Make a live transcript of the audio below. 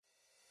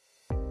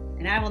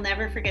And I will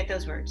never forget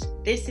those words.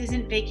 This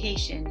isn't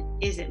vacation,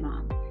 is it,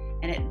 Mom?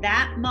 And at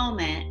that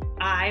moment,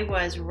 I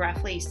was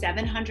roughly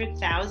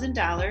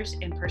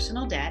 $700,000 in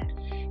personal debt.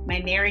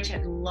 My marriage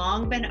had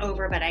long been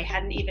over, but I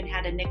hadn't even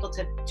had a nickel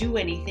to do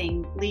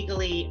anything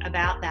legally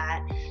about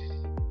that.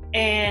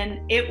 And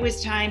it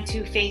was time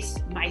to face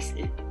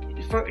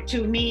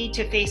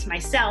to face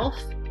myself,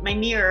 my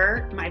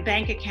mirror, my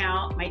bank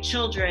account, my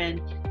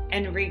children,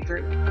 and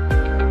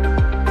regroup.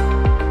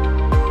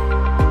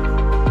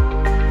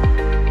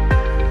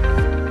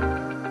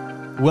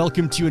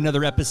 Welcome to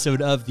another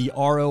episode of the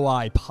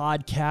ROI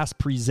podcast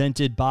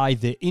presented by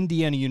the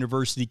Indiana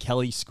University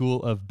Kelley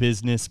School of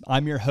Business.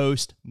 I'm your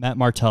host, Matt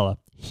Martella.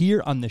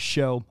 Here on the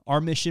show, our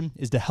mission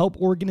is to help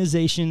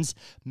organizations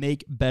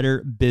make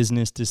better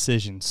business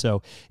decisions.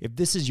 So if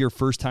this is your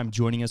first time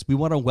joining us, we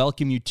want to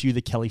welcome you to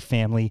the Kelley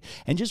family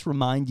and just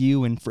remind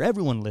you, and for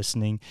everyone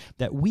listening,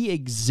 that we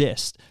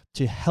exist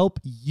to help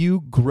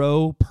you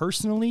grow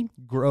personally,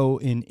 grow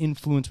in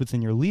influence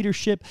within your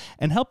leadership,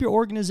 and help your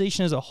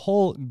organization as a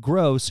whole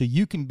grow so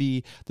you can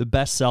be the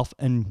best self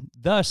and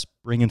thus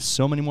bring in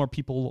so many more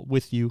people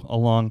with you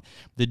along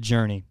the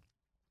journey.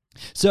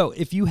 So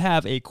if you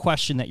have a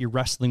question that you're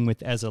wrestling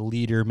with as a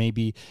leader,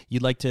 maybe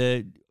you'd like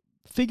to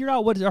figure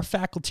out what our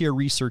faculty are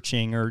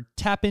researching or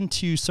tap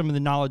into some of the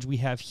knowledge we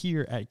have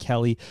here at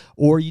Kelley,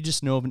 or you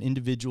just know of an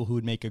individual who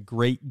would make a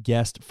great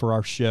guest for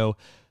our show,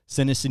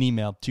 send us an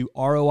email to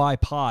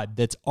ROIPod.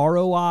 That's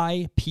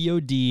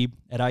ROIPOD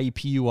at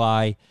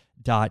iepui.edu.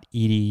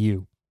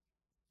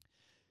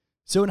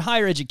 So in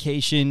higher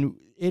education,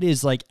 it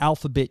is like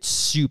alphabet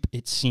soup,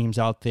 it seems,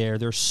 out there.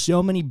 There's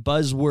so many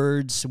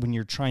buzzwords when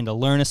you're trying to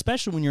learn,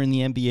 especially when you're in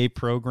the MBA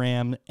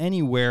program,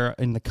 anywhere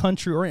in the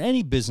country or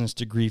any business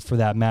degree for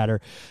that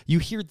matter. You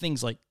hear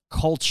things like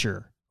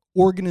culture,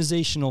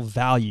 organizational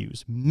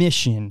values,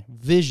 mission,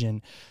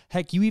 vision.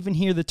 Heck, you even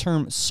hear the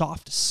term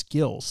soft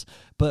skills.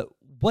 But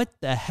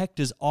what the heck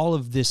does all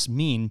of this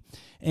mean?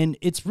 And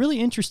it's really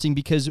interesting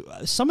because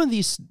some of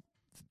these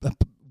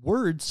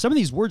words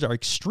are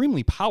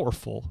extremely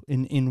powerful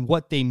in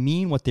what they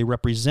mean, what they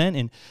represent,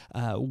 and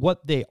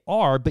what they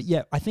are. But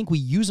yet I think we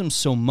use them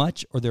so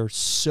much, or they're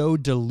so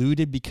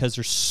diluted because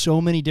there's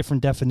so many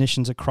different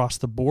definitions across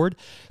the board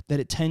that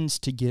it tends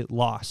to get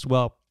lost.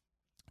 Well,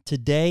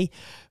 today,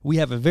 we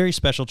have a very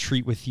special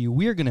treat with you.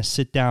 We are going to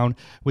sit down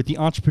with the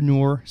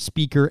entrepreneur,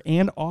 speaker,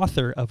 and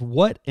author of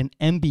What an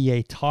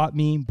MBA Taught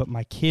Me, But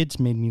My Kids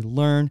Made Me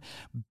Learn,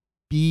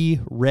 B.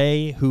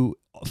 Ray, who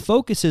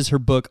focuses her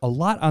book a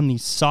lot on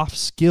these soft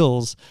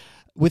skills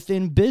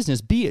within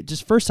business. B,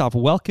 just first off,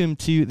 welcome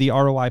to the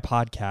ROI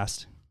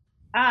podcast.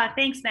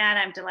 Thanks, Matt.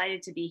 I'm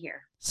delighted to be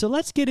here. So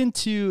let's get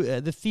into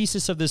the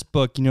thesis of this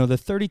book, the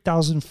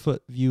 30,000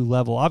 foot view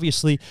level.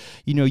 Obviously,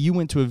 you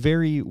went to a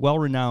very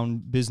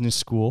well-renowned business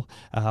school,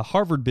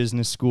 Harvard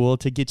Business School,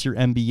 to get your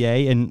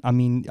MBA. And I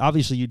mean,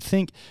 obviously you'd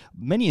think,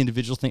 many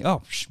individuals think,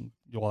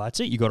 well, that's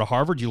it. You go to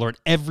Harvard, you learn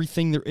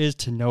everything there is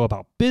to know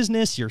about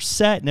business, you're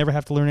set, never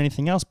have to learn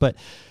anything else. But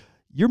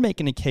you're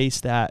making a case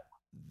that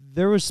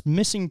there was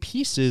missing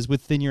pieces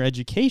within your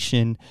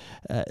education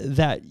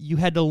that you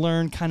had to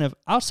learn kind of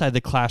outside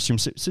the classroom.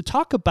 So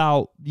talk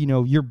about,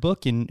 your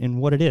book and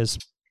what it is.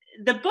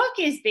 The book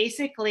is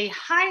basically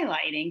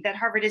highlighting that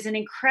Harvard is an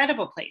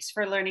incredible place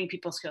for learning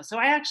people skills. So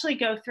I actually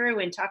go through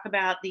and talk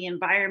about the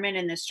environment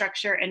and the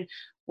structure and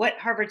what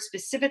Harvard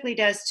specifically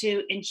does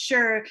to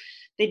ensure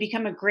they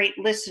become a great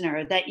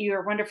listener, that you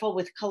are wonderful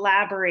with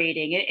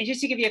collaborating. And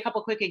just to give you a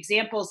couple quick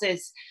examples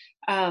is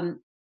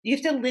you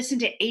have to listen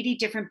to 80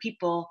 different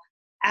people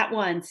at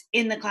once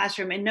in the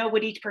classroom and know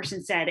what each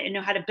person said and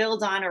know how to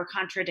build on or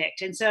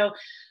contradict. And so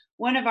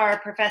one of our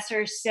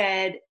professors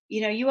said,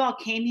 you all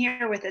came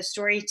here with a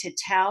story to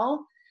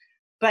tell,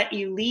 but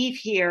you leave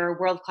here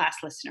world-class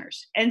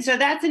listeners. And so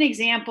that's an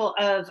example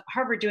of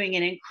Harvard doing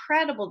an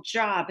incredible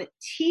job at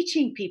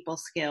teaching people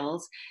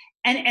skills.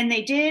 And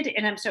they did,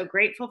 and I'm so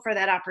grateful for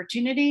that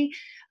opportunity.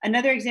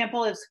 Another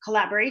example is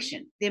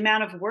collaboration. The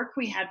amount of work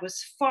we had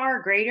was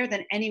far greater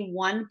than any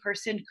one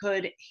person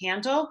could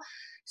handle.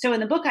 So in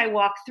the book, I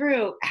walk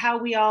through how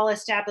we all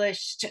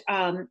established,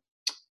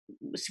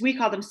 we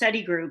call them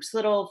study groups,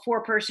 little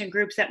 4-person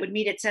groups that would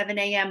meet at 7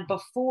 a.m.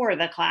 before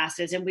the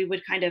classes, and we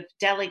would kind of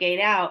delegate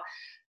out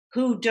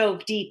who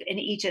dove deep in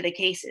each of the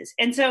cases.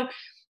 And so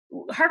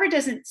Harvard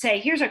doesn't say,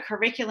 here's a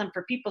curriculum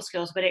for people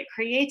skills, but it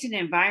creates an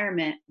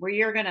environment where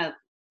you're going to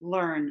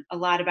learn a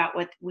lot about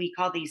what we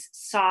call these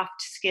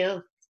soft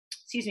skills,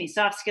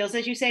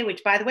 as you say,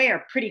 which by the way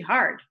are pretty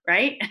hard,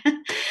 right?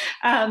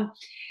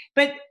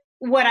 But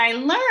what I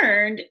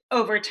learned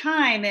over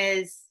time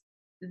is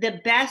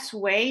the best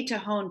way to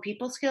hone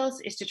people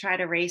skills is to try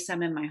to raise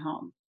some in my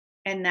home.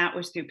 And that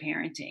was through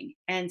parenting.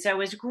 And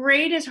so as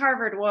great as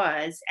Harvard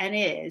was and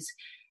is,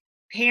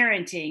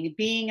 parenting,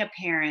 being a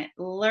parent,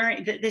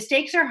 the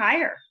stakes are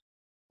higher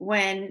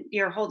when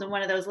you're holding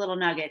one of those little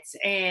nuggets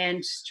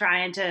and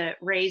trying to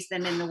raise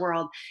them in the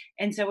world.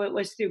 And so it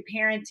was through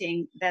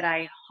parenting that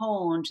I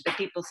honed the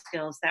people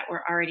skills that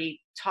were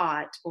already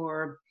taught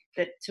or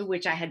that to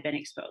which I had been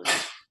exposed.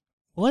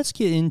 let's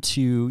get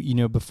into,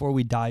 before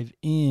we dive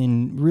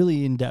in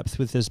really in depth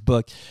with this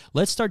book,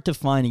 let's start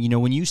defining,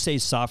 when you say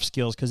soft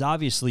skills, because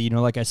obviously,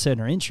 like I said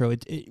in our intro,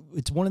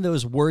 it's one of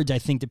those words I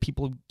think that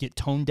people get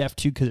tone deaf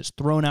to because it's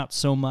thrown out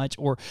so much,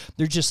 or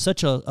there's just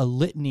such a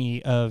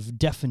litany of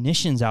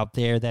definitions out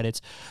there that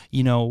it's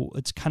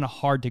kind of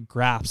hard to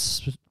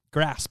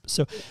grasp.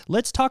 So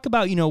let's talk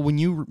about, when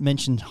you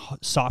mentioned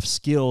soft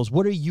skills,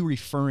 what are you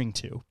referring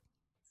to?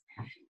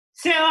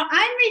 So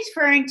I'm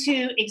referring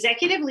to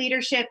executive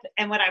leadership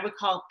and what I would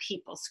call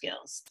people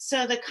skills.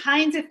 So the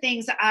kinds of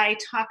things I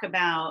talk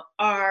about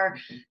are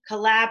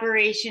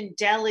collaboration,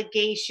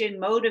 delegation,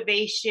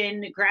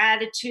 motivation,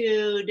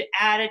 gratitude,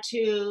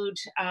 attitude,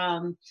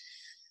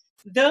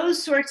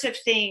 those sorts of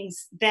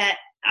things that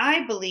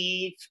I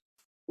believe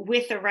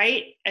with the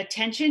right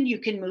attention, you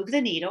can move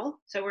the needle.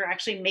 So we're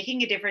actually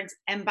making a difference.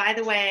 And by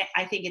the way,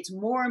 I think it's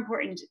more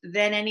important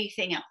than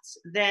anything else,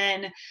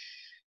 than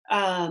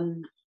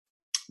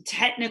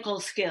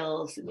technical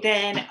skills,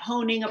 than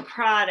honing a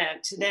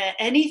product, that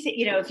anything,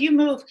 if you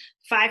move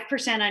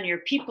 5% on your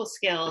people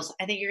skills,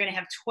 I think you're going to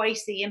have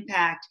twice the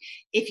impact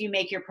if you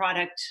make your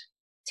product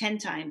 10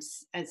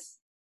 times as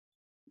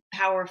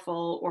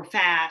powerful or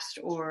fast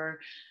or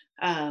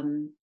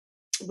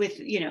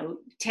with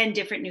 10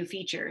 different new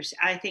features.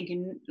 I think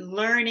in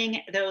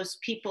learning those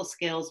people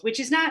skills, which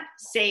is not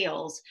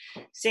sales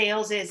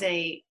is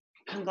a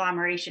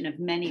conglomeration of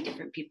many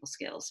different people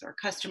skills, or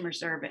customer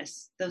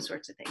service, those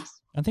sorts of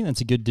things. I think that's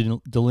a good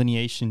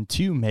delineation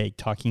to make,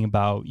 talking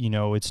about,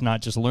 it's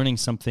not just learning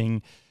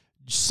something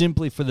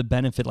simply for the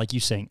benefit, like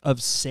you saying,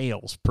 of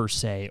sales per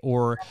se,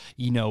 or,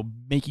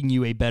 making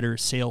you a better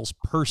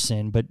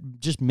salesperson, but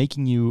just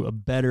making you a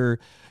better,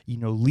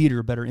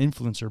 leader, better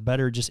influencer,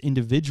 better just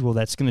individual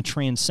that's going to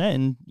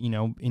transcend,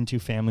 into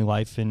family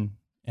life and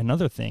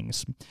other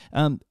things.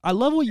 I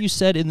love what you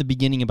said in the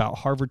beginning about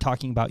Harvard,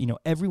 talking about,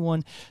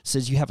 everyone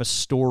says you have a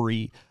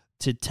story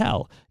to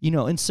tell,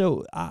 and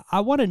so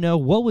I want to know,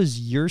 what was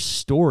your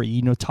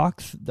story?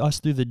 Talk us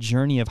through the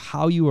journey of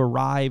how you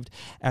arrived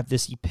at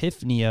this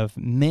epiphany of,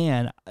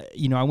 man,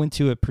 I went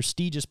to a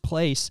prestigious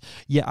place,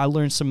 yet I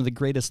learned some of the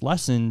greatest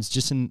lessons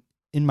just in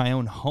my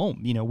own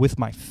home, with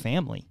my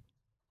family.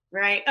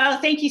 Right. Oh,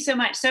 thank you so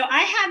much. So I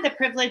had the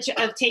privilege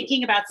of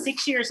taking about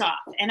 6 years off,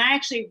 and I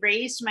actually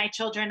raised my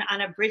children on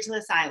a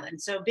bridgeless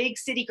island. So big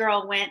city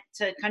girl went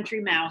to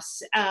country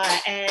mouse.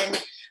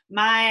 And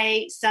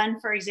my son,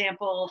 for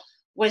example,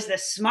 was the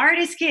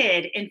smartest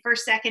kid in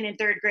first, second, and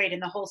third grade in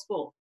the whole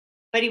school.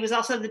 But he was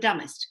also the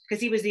dumbest because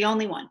he was the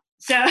only one.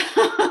 So,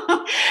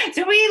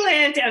 so we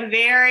lived a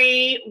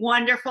very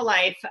wonderful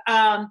life.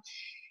 And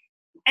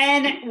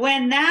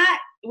when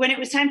it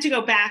was time to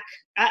go back,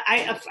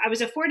 I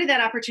was afforded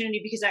that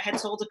opportunity because I had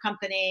sold a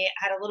company,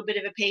 had a little bit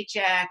of a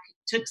paycheck,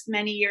 took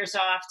many years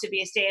off to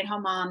be a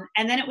stay-at-home mom,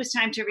 and then it was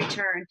time to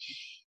return.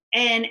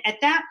 And at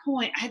that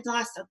point, I had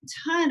lost a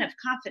ton of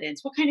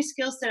confidence. What kind of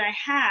skills did I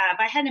have?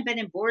 I hadn't been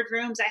in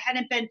boardrooms. I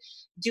hadn't been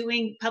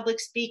doing public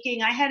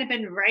speaking. I hadn't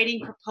been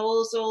writing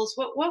proposals.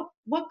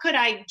 What could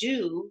I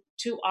do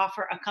to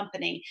offer a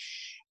company?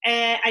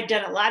 And I'd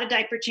done a lot of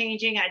diaper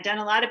changing. I'd done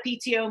a lot of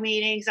PTO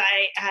meetings.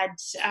 I had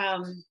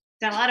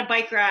done a lot of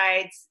bike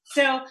rides.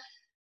 So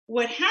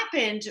what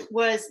happened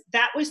was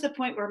that was the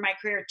point where my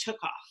career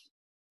took off.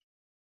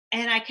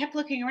 And I kept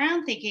looking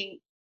around thinking,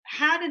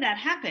 how did that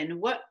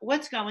happen?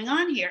 What's going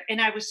on here?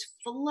 And I was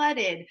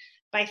flooded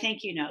by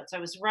thank you notes. I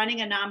was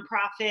running a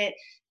nonprofit.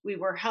 We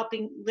were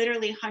helping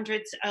literally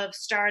hundreds of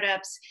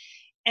startups.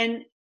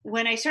 And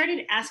when I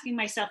started asking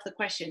myself the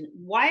question,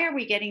 why are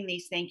we getting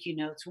these thank you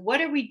notes?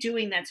 What are we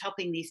doing that's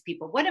helping these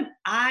people? What am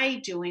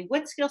I doing?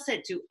 What skill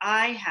set do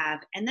I have?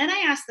 And then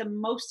I asked the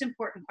most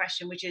important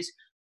question, which is,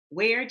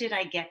 where did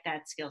I get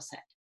that skill set?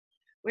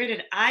 Where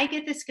did I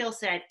get the skill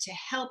set to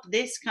help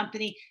this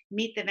company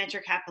meet the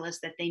venture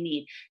capitalists that they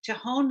need, to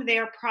hone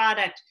their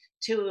product,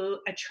 to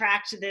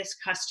attract this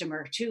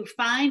customer, to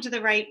find the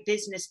right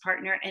business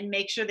partner and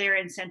make sure their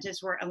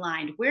incentives were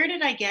aligned? Where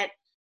did I get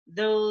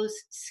those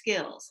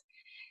skills?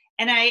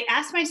 And I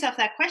asked myself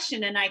that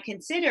question, and I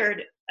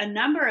considered a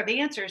number of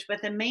answers,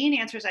 but the main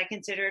answers I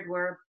considered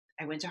were,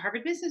 I went to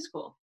Harvard Business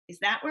School. Is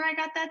that where I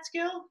got that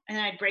skill? And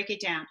I'd break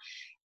it down.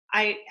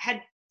 I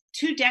had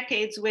 2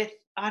 decades with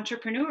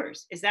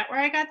entrepreneurs. Is that where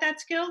I got that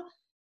skill?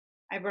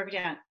 I broke it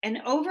down.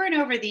 And over,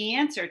 the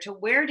answer to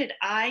where did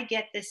I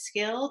get this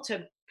skill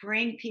to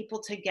bring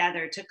people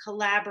together, to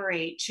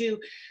collaborate, to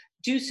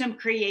do some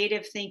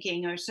creative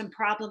thinking or some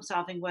problem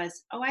solving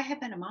was, I had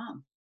been a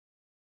mom.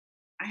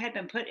 I had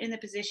been put in the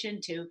position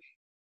to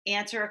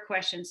answer a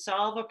question,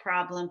 solve a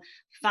problem,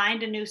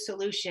 find a new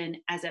solution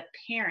as a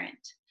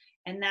parent.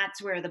 And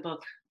that's where the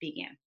book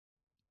began.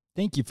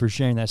 Thank you for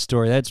sharing that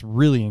story. That's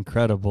really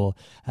incredible.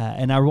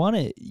 And I want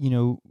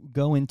to,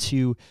 go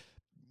into,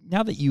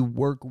 now that you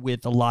work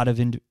with a lot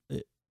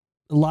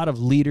of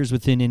leaders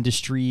within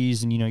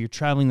industries, and you're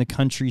traveling the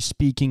country,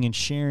 speaking and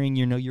sharing,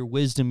 your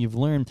wisdom you've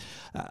learned.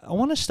 I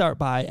want to start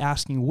by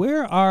asking,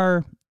 where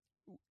are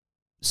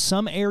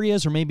some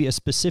areas or maybe a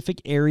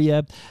specific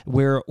area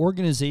where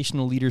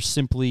organizational leaders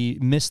simply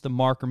miss the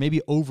mark or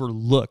maybe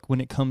overlook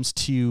when it comes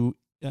to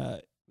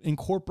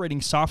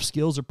incorporating soft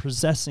skills or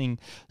possessing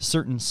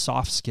certain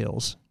soft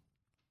skills?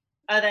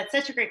 Oh, that's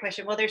such a great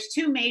question. Well, there's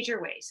two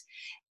major ways.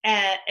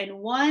 And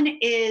one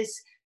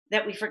is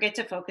that we forget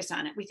to focus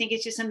on it. We think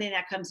it's just something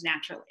that comes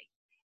naturally.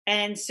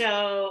 And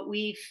so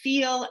we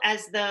feel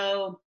as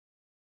though,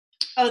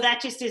 oh,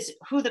 that just is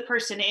who the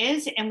person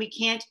is, and we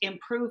can't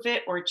improve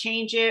it or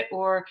change it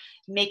or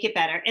make it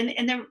better.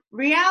 And the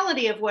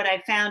reality of what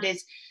I found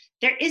is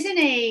there isn't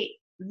a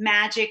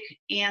magic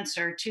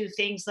answer to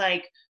things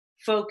like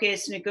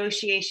focus,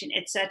 negotiation,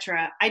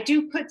 etc. I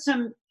do put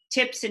some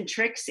tips and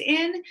tricks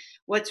in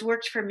what's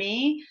worked for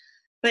me,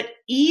 but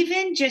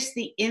even just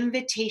the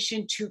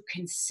invitation to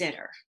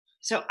consider.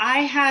 So I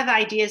have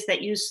ideas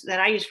that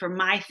I use for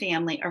my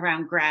family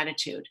around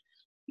gratitude.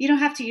 You don't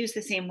have to use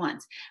the same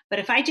ones. But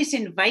if I just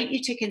invite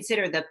you to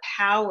consider the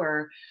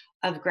power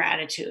of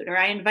gratitude, or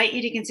I invite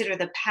you to consider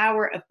the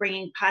power of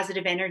bringing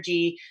positive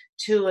energy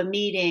to a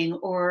meeting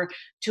or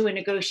to a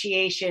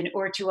negotiation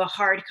or to a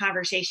hard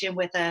conversation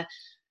with a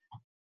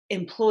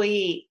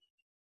employee,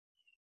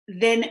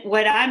 then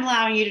what I'm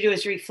allowing you to do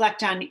is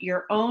reflect on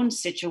your own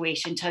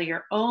situation, tell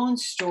your own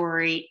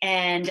story,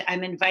 and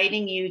I'm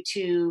inviting you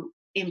to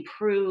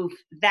improve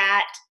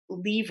that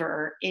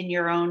lever in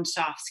your own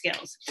soft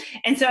skills.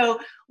 And so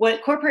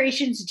what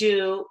corporations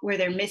do where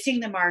they're missing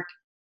the mark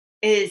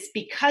is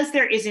because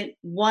there isn't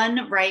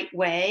one right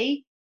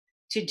way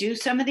to do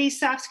some of these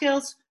soft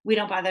skills, we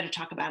don't bother to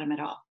talk about them at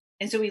all.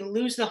 And so we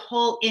lose the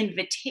whole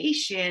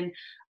invitation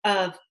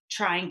of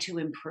trying to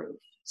improve.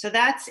 So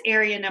that's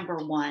area number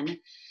one.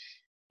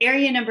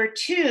 Area number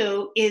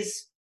two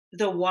is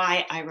the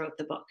why I wrote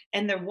the book.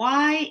 And the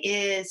why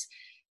is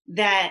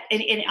that,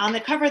 and on the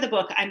cover of the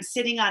book, I'm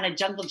sitting on a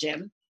jungle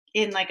gym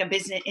in like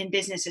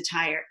business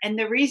attire. And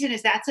the reason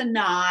is that's a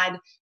nod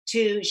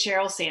to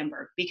Sheryl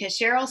Sandberg, because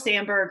Sheryl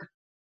Sandberg,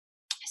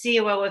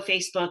 COO of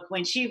Facebook,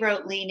 when she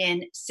wrote Lean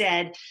In,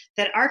 said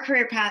that our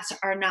career paths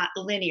are not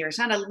linear. It's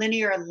not a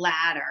linear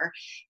ladder,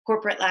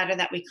 corporate ladder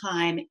that we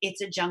climb.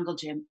 It's a jungle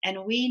gym.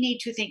 And we need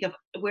to think of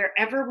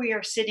wherever we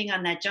are sitting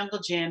on that jungle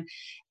gym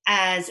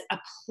as a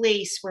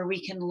place where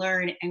we can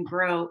learn and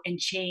grow and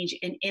change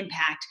and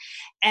impact.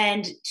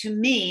 And to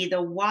me,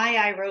 the why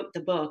I wrote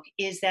the book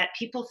is that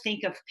people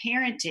think of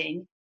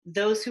parenting,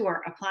 those who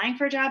are applying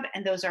for a job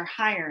and those are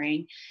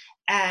hiring,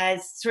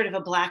 as sort of a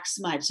black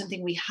smudge,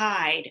 something we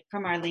hide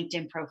from our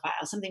LinkedIn profile,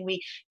 something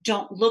we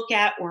don't look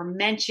at or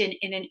mention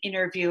in an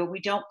interview,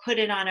 we don't put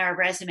it on our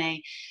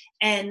resume.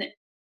 And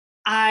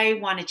I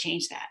want to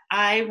change that.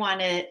 I want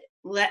to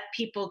let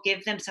people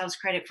give themselves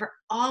credit for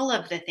all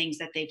of the things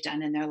that they've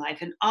done in their life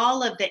and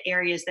all of the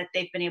areas that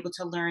they've been able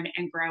to learn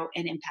and grow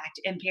and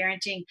impact. And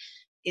parenting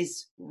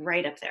is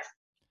right up there.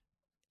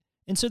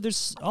 And so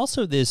there's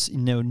also this,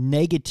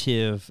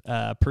 negative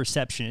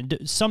perception.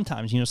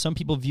 Sometimes, some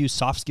people view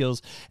soft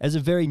skills as a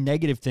very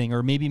negative thing,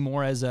 or maybe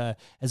more as a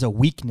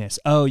weakness.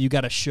 Oh, you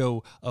got to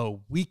show a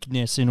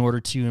weakness in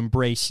order to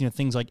embrace,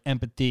 things like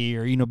empathy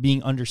or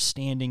being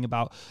understanding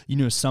about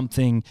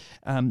something.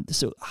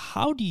 So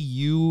how do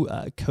you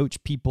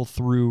coach people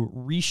through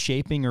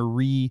reshaping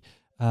or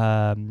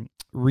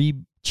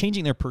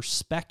changing their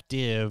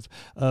perspective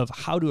of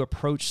how to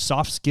approach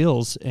soft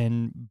skills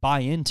and buy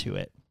into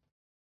it?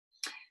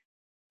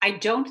 I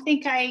don't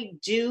think I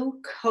do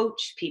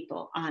coach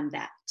people on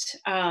that.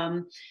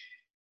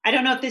 I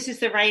don't know if this is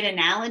the right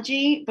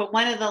analogy, but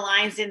one of the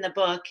lines in the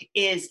book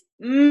is,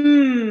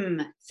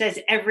 says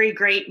every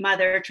great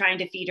mother trying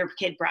to feed her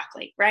kid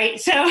broccoli, right?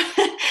 So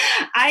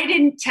I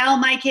didn't tell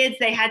my kids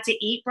they had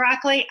to eat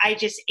broccoli. I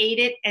just ate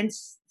it and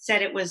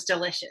said it was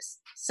delicious.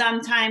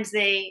 Sometimes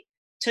they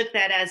took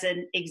that as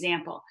an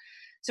example.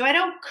 So I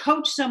don't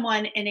coach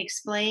someone and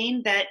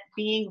explain that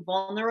being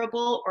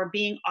vulnerable or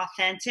being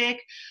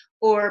authentic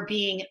or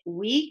being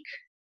weak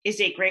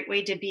is a great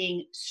way to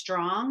being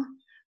strong,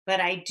 but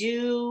I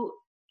do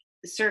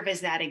serve as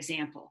that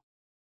example.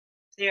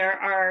 There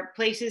are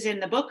places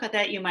in the book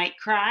that you might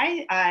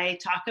cry. I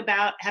talk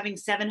about having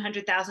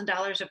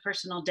 $700,000 of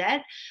personal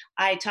debt.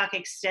 I talk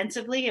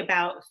extensively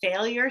about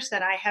failures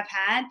that I have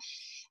had.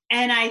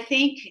 And I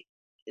think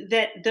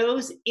that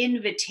those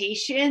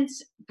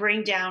invitations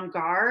bring down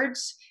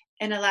guards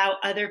and allow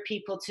other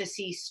people to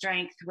see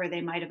strength where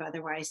they might have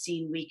otherwise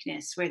seen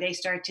weakness, where they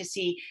start to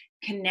see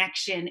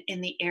connection in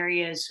the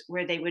areas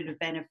where they would have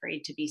been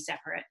afraid to be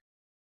separate.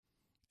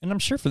 And I'm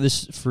sure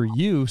for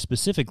you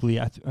specifically,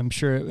 I'm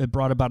sure it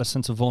brought about a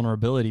sense of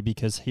vulnerability,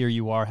 because here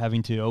you are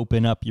having to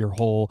open up your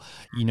whole,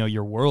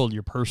 your world,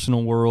 your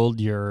personal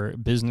world, your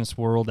business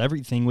world,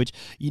 everything, which,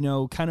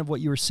 kind of what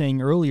you were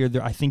saying earlier,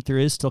 I think there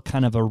is still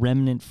kind of a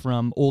remnant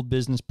from old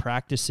business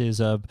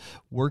practices of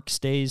work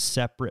stays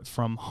separate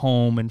from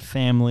home and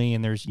family.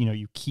 And there's,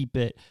 you keep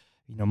it,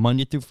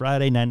 Monday through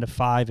Friday, 9 to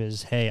 5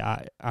 is, hey,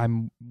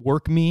 I'm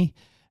work me.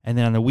 And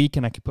then on the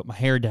weekend, I could put my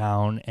hair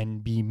down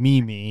and be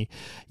me.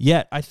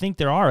 Yet, I think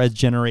there are, as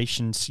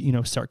generations,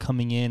 start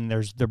coming in,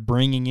 they're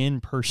bringing in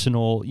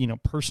personal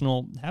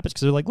habits,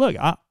 because they're like, look,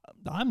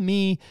 I'm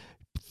me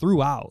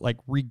throughout, like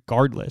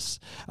regardless.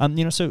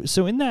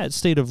 So in that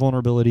state of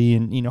vulnerability,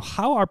 and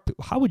how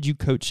would you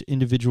coach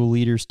individual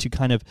leaders to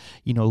kind of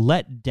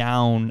let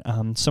down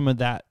some of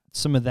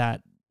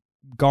that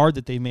guard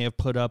that they may have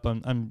put up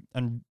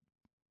on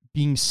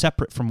being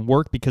separate from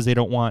work because they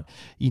don't want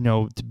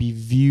to be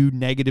viewed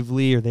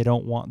negatively, or they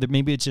don't want that,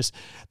 maybe it's just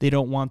they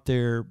don't want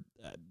their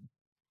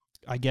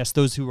I guess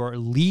those who are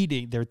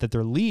leading that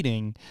they're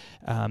leading,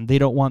 they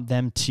don't want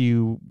them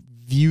to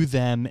view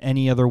them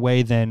any other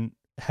way than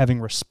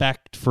having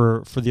respect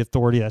for the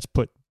authority that's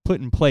put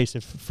in place,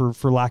 if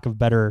for lack of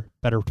better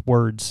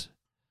words.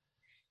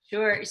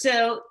 Sure.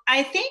 So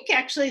I think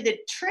actually the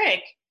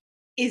trick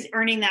is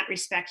earning that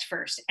respect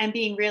first and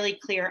being really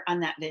clear on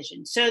that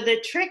vision. So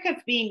the trick of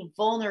being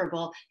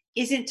vulnerable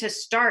isn't to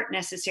start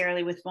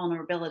necessarily with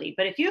vulnerability,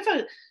 but if you have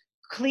a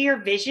clear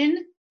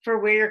vision for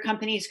where your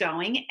company is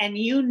going and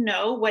you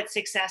know what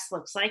success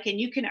looks like and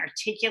you can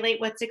articulate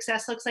what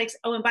success looks like.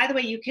 Oh, and by the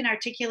way, you can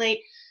articulate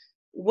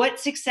what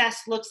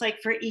success looks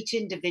like for each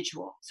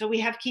individual. So we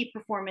have key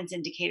performance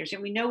indicators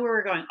and we know where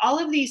we're going. All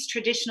of these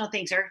traditional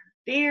things are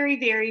very,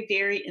 very,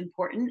 very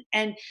important,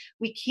 and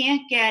we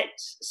can't get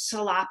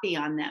sloppy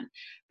on them.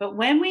 But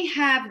when we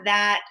have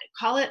that,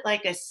 call it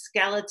like a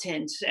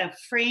skeleton, a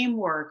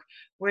framework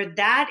where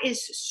that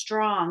is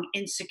strong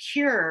and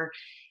secure,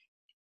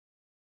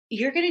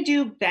 you're going to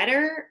do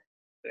better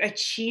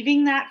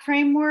achieving that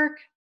framework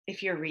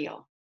if you're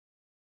real.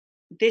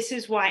 This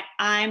is why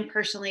I'm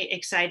personally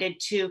excited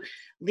to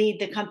lead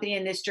the company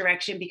in this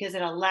direction, because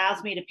it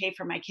allows me to pay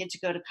for my kid to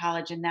go to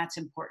college, and that's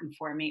important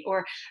for me.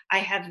 Or I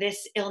have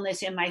this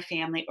illness in my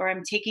family, or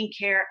I'm taking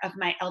care of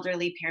my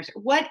elderly parents.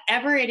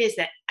 Whatever it is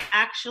that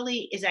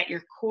actually is at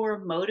your core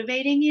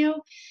motivating you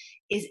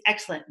is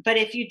excellent. But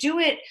if you do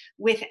it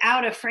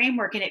without a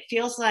framework and it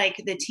feels like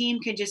the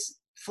team can just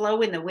flow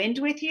in the wind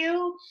with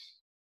you,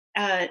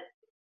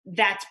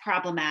 that's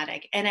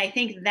problematic. And I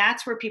think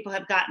that's where people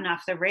have gotten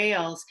off the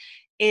rails,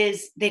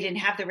 is they didn't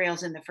have the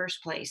rails in the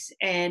first place.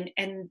 And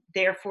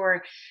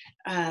therefore,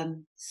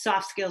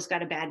 soft skills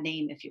got a bad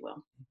name, if you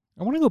will.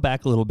 I want to go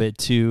back a little bit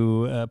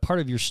to part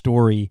of your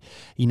story.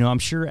 I'm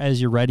sure as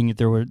you're writing it,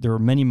 there were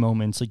many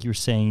moments, like you were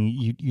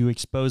saying, you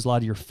expose a lot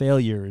of your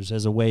failures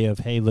as a way of,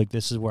 hey, look,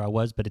 this is where I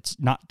was, but it's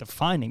not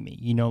defining me.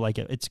 Like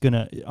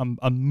I'm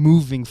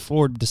moving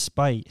forward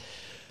despite.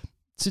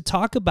 To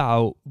talk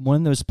about one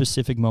of those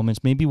specific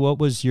moments, maybe what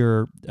was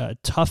your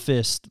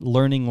toughest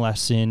learning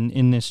lesson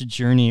in this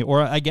journey?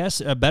 Or I guess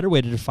a better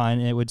way to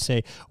define it would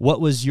say, what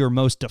was your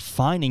most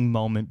defining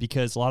moment?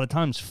 Because a lot of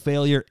times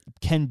failure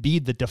can be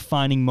the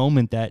defining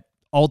moment that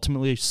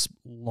ultimately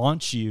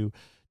launch you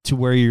to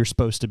where you're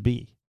supposed to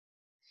be.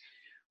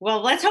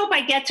 Well, let's hope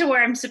I get to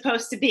where I'm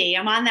supposed to be.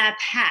 I'm on that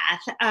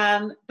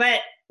path.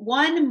 But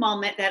one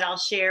moment that I'll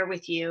share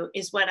with you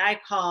is what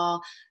I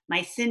call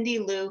my Cindy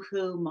Lou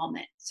Who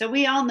moment. So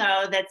we all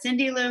know that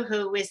Cindy Lou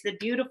Who is the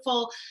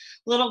beautiful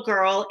little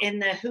girl in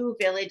the Who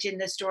village in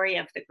the story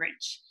of the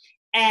Grinch.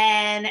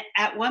 And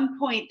at one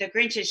point, the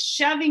Grinch is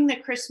shoving the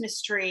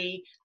Christmas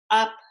tree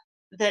up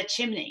the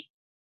chimney.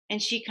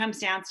 And she comes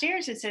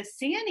downstairs and says,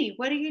 "Sandy,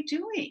 what are you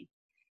doing?"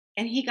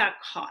 And he got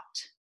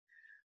caught.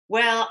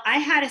 Well, I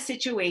had a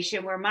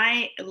situation where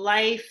my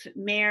life,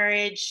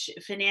 marriage,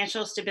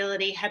 financial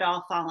stability had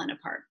all fallen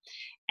apart.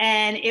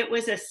 And it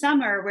was a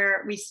summer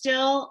where we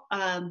still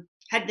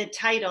had the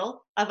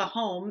title of a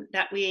home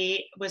that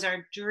was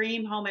our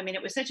dream home. I mean,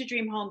 it was such a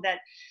dream home that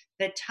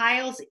the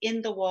tiles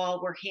in the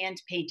wall were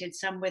hand painted,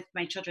 some with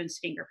my children's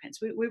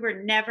fingerprints. We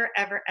were never,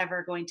 ever,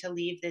 ever going to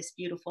leave this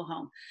beautiful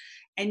home.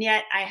 And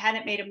yet I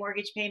hadn't made a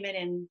mortgage payment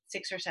in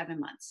 6 or 7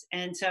 months.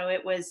 And so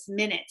it was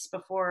minutes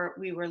before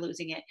we were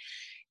losing it.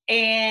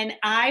 And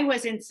I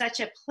was in such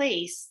a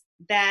place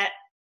that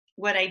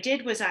what I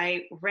did was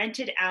I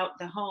rented out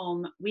the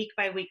home week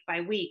by week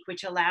by week,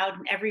 which allowed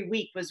every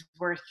week was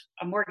worth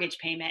a mortgage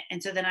payment.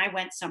 And so then I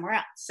went somewhere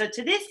else. So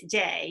to this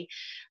day,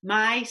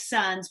 my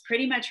sons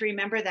pretty much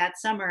remember that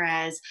summer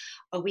as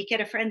a week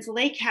at a friend's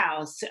lake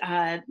house,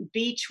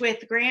 beach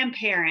with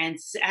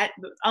grandparents, at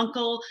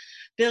Uncle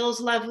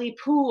Bill's lovely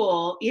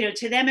pool.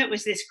 To them, it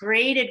was this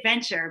great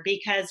adventure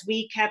because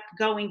we kept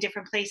going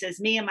different places,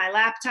 me and my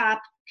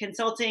laptop,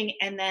 consulting,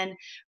 and then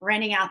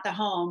renting out the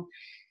home.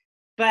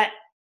 But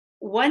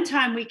one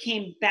time we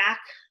came back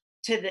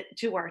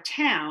to our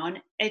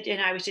town,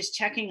 and I was just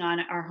checking on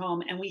our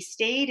home, and we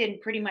stayed in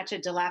pretty much a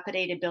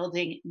dilapidated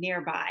building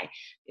nearby.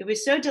 It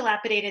was so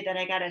dilapidated that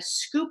I got a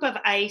scoop of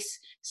ice,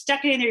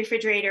 stuck it in the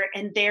refrigerator,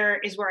 and there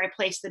is where I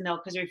placed the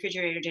milk because the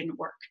refrigerator didn't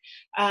work.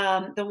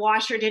 The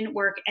washer didn't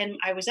work, and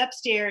I was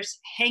upstairs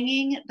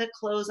hanging the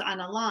clothes on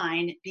a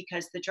line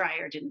because the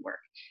dryer didn't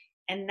work.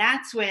 And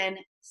that's when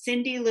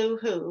Cindy Lou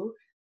Who,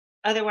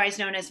 otherwise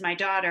known as my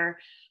daughter,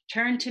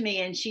 turned to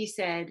me and she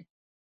said,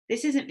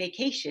 "This isn't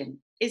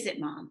vacation, is it,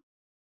 Mom?"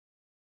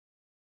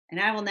 And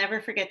I will never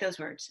forget those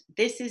words.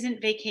 "This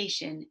isn't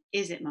vacation,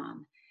 is it,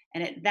 Mom?"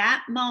 And at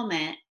that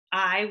moment,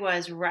 I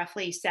was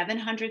roughly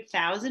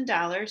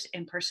 $700,000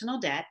 in personal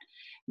debt.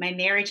 My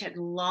marriage had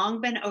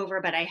long been over,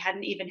 but I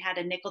hadn't even had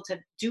a nickel to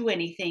do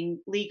anything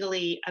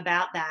legally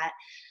about that.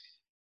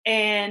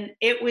 And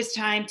it was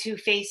time to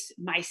face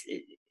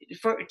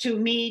to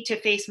me to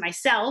face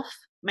myself,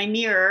 my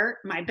mirror,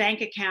 my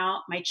bank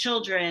account, my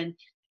children,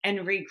 and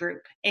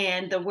regroup.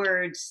 And the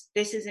words,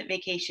 "This isn't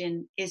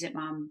vacation, is it,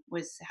 mom?"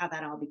 was how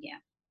that all began.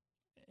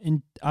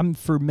 And I'm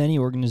for many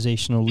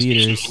organizational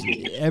leaders,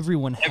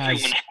 everyone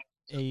has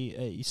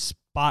a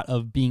spot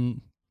of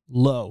being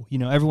low.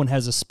 Everyone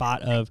has a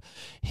spot of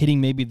hitting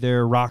maybe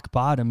their rock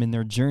bottom in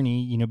their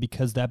journey,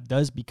 because that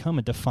does become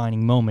a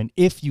defining moment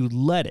if you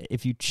let it,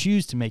 if you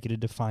choose to make it a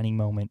defining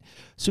moment.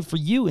 So for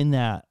you in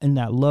that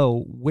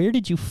low, where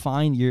did you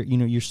find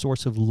your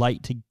source of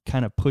light to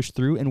kind of push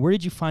through? And where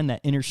did you find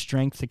that inner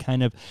strength to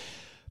kind of,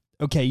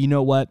 okay, you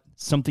know what,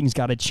 something's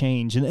got to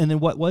change? And then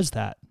what was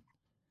that?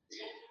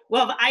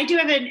 Well, I do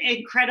have an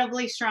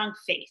incredibly strong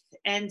faith.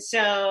 And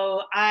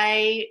so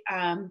I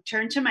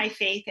turned to my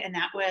faith, and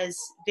that was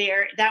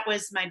there. That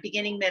was my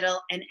beginning, middle,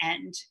 and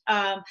end.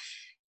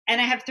 And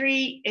I have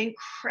three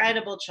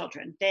incredible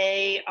children.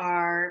 They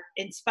are,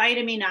 in spite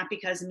of me, not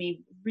because of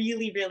me,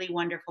 really, really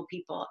wonderful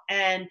people.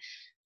 And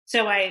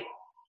so I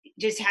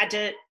just had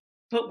to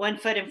put one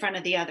foot in front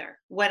of the other.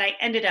 What I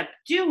ended up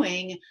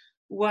doing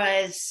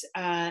was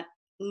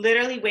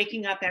literally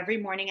waking up every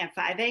morning at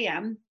 5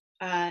 a.m.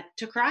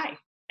 To cry.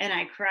 And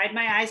I cried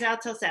my eyes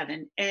out till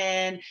 7.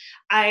 And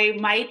I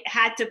might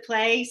had to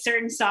play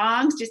certain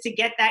songs just to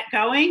get that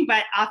going,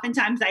 but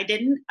oftentimes I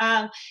didn't.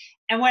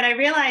 And what I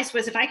realized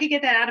was if I could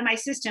get that out of my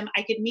system,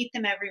 I could meet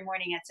them every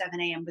morning at 7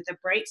 a.m. with a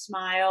bright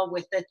smile,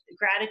 with the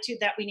gratitude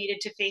that we needed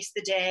to face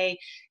the day,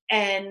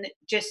 and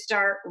just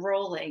start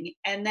rolling.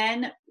 And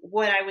then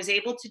what I was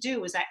able to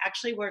do was I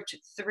actually worked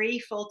 3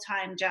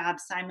 full-time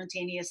jobs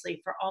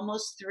simultaneously for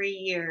almost 3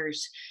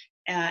 years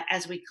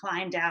as we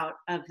climbed out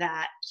of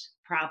that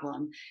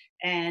problem.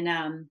 And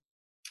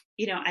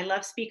I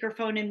love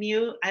speakerphone and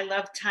mute. I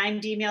love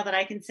timed email that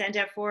I can send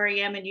at 4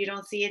 a.m. and you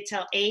don't see it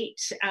till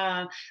 8.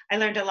 I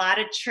learned a lot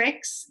of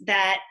tricks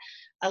that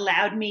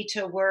allowed me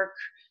to work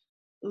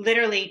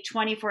literally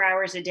 24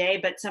 hours a day,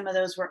 but some of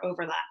those were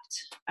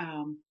overlapped.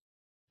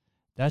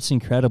 That's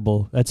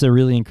incredible. That's a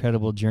really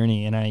incredible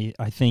journey. And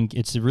I think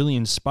it's really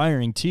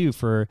inspiring too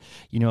for,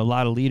 a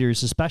lot of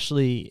leaders,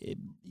 especially,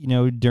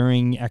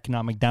 during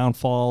economic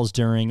downfalls,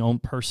 during own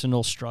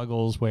personal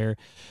struggles where,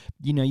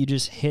 you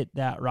just hit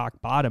that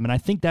rock bottom. And I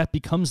think that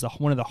becomes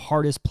one of the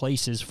hardest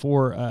places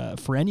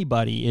for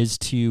anybody is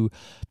to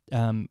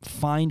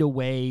find a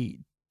way,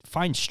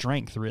 find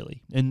strength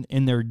really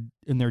in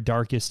their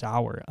darkest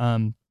hour.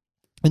 And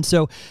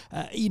so,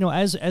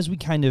 as we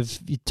kind of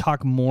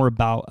talk more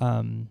about,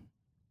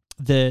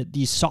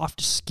 these soft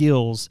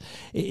skills,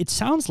 it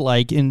sounds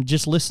like, in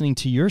just listening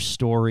to your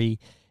story,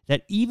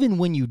 that even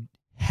when you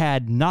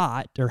had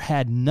not or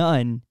had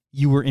none,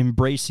 you were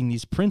embracing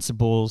these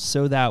principles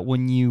so that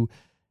when you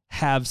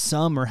have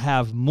some or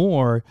have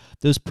more,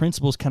 those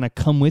principles kind of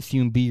come with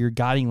you and be your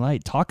guiding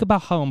light. Talk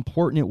about how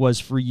important it was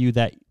for you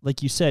that,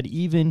 like you said,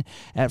 even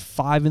at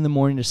 5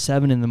 a.m. to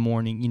 7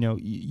 a.m,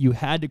 you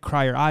had to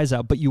cry your eyes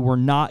out, but you were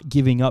not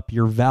giving up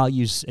your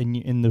values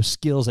and those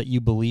skills that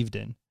you believed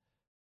in.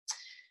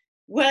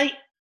 Well,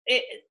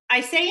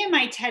 I say in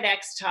my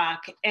TEDx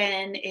talk,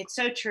 and it's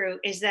so true,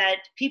 is that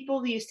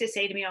people used to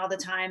say to me all the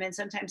time, and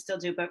sometimes still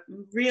do, but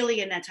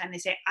really in that time, they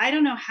say, "I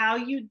don't know how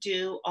you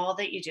do all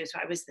that you do." So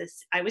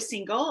I was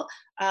single,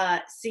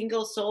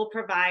 single sole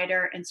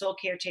provider and sole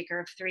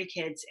caretaker of 3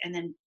 kids, and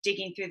then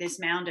digging through this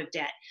mound of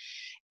debt.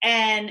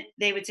 And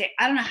they would say,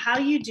 "I don't know how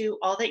you do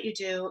all that you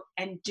do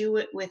and do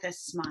it with a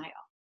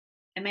smile."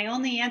 And my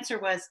only answer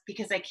was,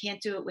 because I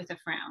can't do it with a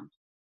frown.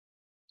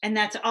 And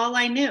that's all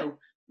I knew,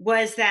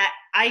 was that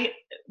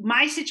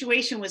my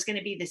situation was going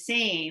to be the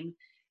same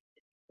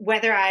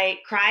whether I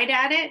cried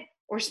at it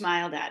or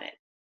smiled at it.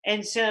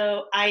 And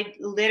so I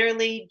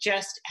literally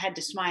just had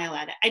to smile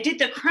at it. I did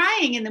the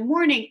crying in the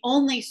morning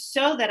only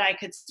so that I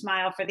could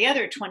smile for the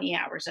other 20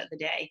 hours of the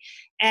day.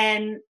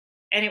 And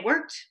it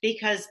worked,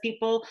 because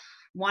people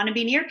want to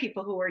be near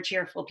people who are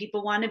cheerful.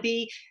 People want to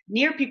be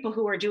near people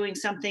who are doing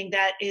something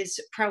that is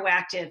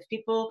proactive.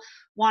 People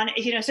want,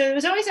 so it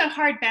was always a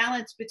hard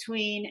balance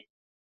between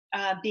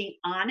being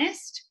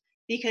honest,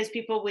 because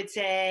people would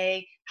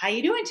say, "How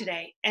you doing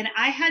today?" And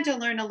I had to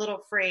learn a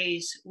little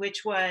phrase,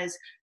 which was,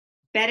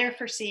 "Better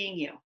for seeing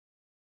you."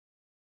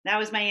 That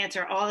was my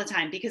answer all the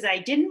time, because I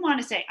didn't want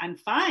to say "I'm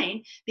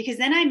fine," because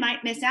then I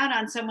might miss out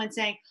on someone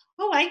saying,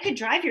 "Oh, I could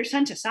drive your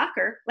son to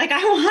soccer." Like,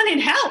 I wanted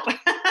help.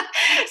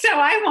 So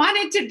I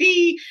wanted to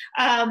be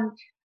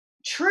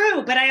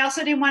true, but I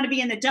also didn't want to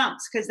be in the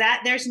dumps, because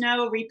there's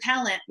no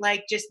repellent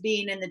like just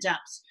being in the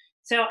dumps.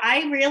 So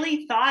I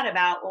really thought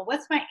about, well,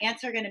 what's my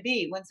answer going to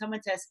be when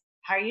someone says,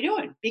 "How are you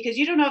doing?" Because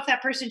you don't know if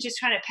that person's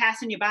just kind of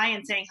passing you by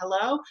and saying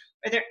hello,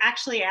 or they're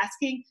actually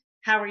asking,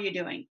 "How are you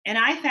doing?" And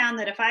I found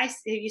that if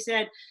you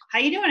said, "How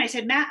you doing?" I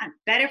said, "Matt, I'm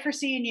better for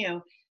seeing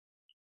you."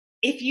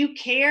 If you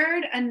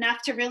cared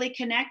enough to really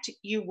connect,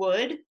 you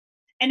would.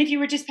 And if you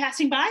were just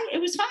passing by, it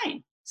was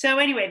fine. So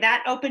anyway,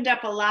 that opened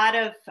up a lot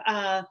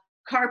of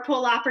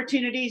carpool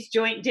opportunities,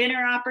 joint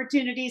dinner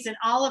opportunities, and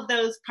all of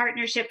those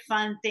partnership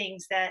fun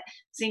things that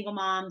single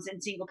moms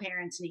and single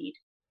parents need.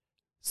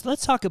 So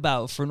let's talk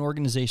about, for an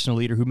organizational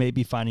leader who may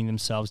be finding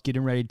themselves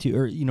getting ready to,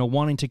 or,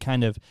 wanting to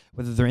kind of,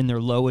 whether they're in their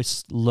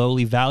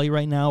lowly valley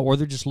right now, or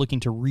they're just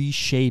looking to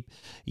reshape,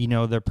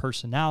 their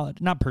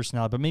not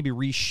personality, but maybe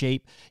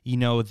reshape,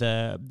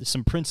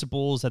 some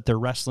principles that they're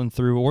wrestling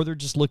through, or they're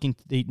just looking,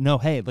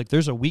 hey, like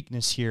there's a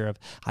weakness here of,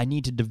 I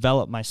need to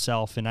develop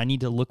myself and I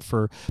need to look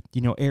for,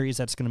 areas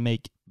that's going to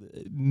make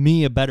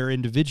me a better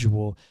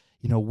individual.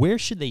 Where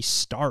should they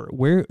start?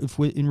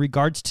 In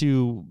regards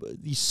to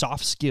these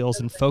soft skills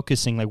and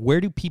focusing, like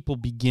where do people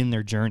begin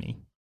their journey?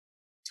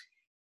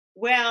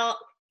 Well,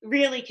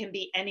 really can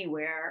be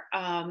anywhere.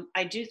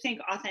 I do think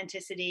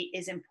authenticity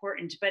is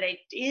important, but it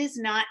is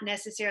not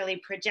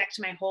necessarily project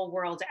my whole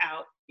world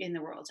out in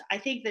the world. I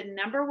think the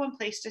number one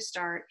place to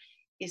start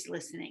is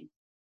listening.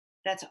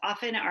 That's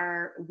often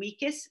our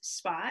weakest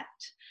spot.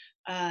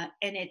 And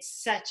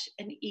it's such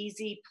an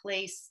easy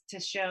place to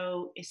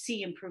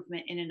see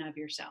improvement in and of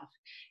yourself.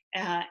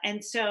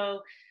 And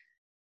so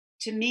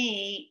to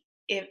me,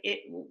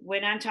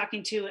 when I'm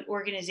talking to an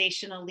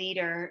organizational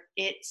leader,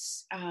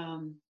 it's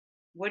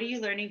what are you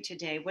learning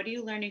today? What are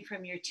you learning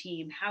from your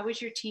team? How is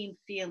your team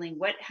feeling?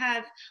 What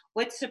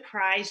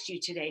surprised you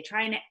today?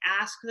 Trying to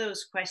ask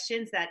those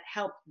questions that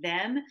help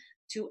them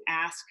to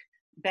ask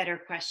better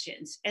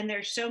questions. And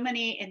there's so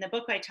many in the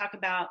book. I talk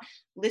about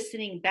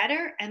listening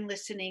better and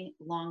listening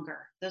longer.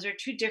 Those are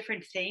two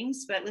different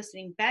things, but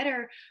listening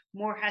better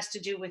more has to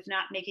do with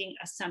not making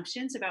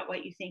assumptions about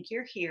what you think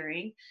you're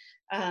hearing.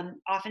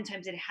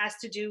 Oftentimes it has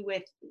to do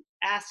with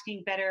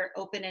asking better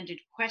open-ended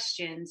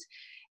questions.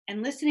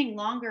 And listening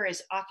longer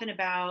is often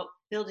about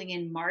building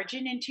in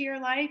margin into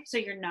your life, so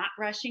you're not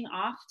rushing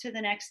off to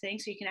the next thing,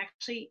 so you can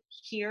actually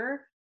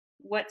hear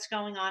what's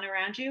going on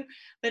around you.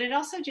 But it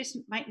also just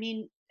might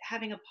mean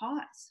having a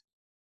pause,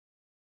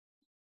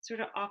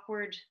 sort of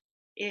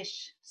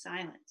awkward-ish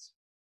silence.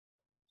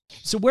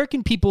 So where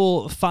can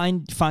people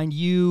find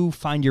you,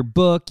 find your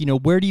book?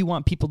 Where do you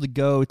want people to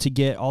go to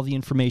get all the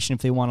information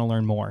if they want to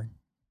learn more?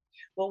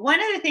 Well, one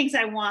of the things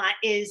I want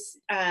is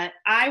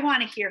I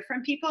want to hear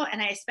from people,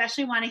 and I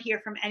especially want to hear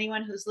from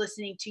anyone who's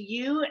listening to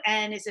you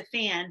and is a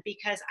fan,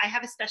 because I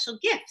have a special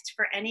gift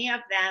for any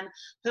of them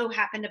who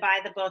happen to buy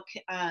the book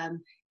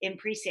in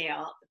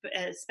pre-sale,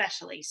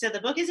 especially. So the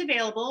book is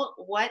available,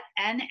 What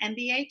an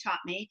MBA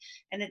Taught Me,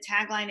 and the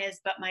tagline is,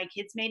 But My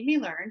Kids Made Me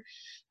Learn.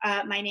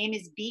 My name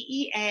is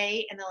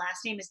BEA, and the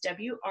last name is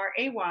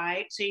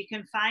WRAY. So you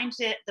can find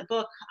the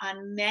book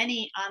on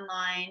many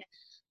online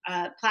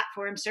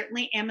platforms.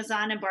 Certainly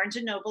Amazon and Barnes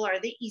 & Noble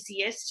are the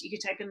easiest. You can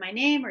type in my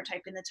name or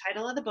type in the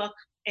title of the book,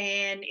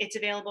 and it's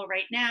available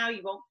right now.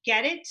 You won't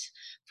get it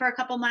for a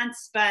couple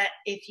months, but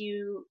if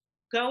you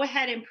go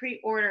ahead and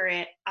pre-order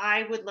it,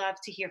 I would love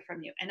to hear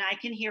from you. And I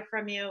can hear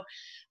from you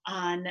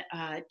on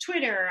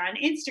Twitter, on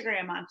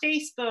Instagram, on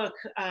Facebook.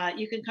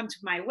 You can come to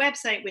my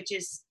website, which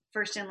is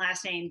first and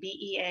last name,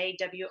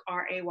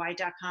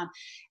 BEAWRAY.com.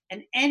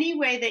 And any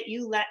way that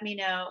you let me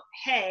know,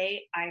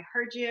 hey, I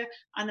heard you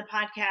on the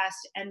podcast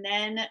and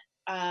then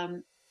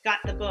got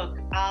the book,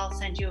 I'll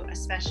send you a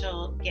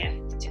special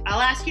gift.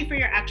 I'll ask you for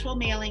your actual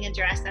mailing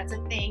address. That's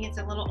a thing. It's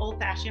a little old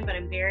fashioned, but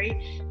I'm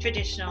very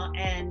traditional,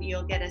 and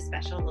you'll get a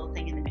special little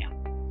thing in the mail.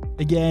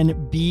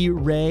 Again, B.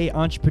 Ray,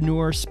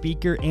 entrepreneur,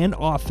 speaker, and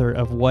author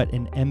of What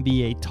an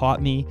MBA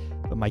Taught Me,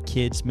 But My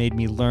Kids Made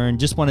Me Learn.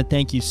 Just want to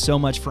thank you so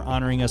much for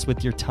honoring us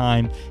with your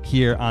time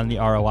here on the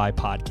ROI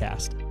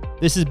Podcast.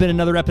 This has been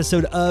another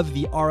episode of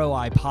the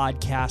ROI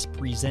Podcast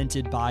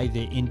presented by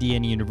the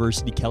Indiana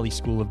University Kelley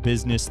School of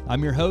Business.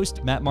 I'm your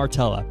host, Matt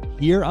Martella.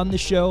 Here on the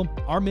show,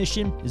 our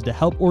mission is to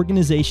help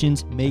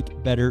organizations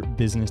make better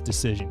business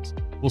decisions.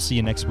 We'll see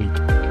you next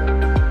week.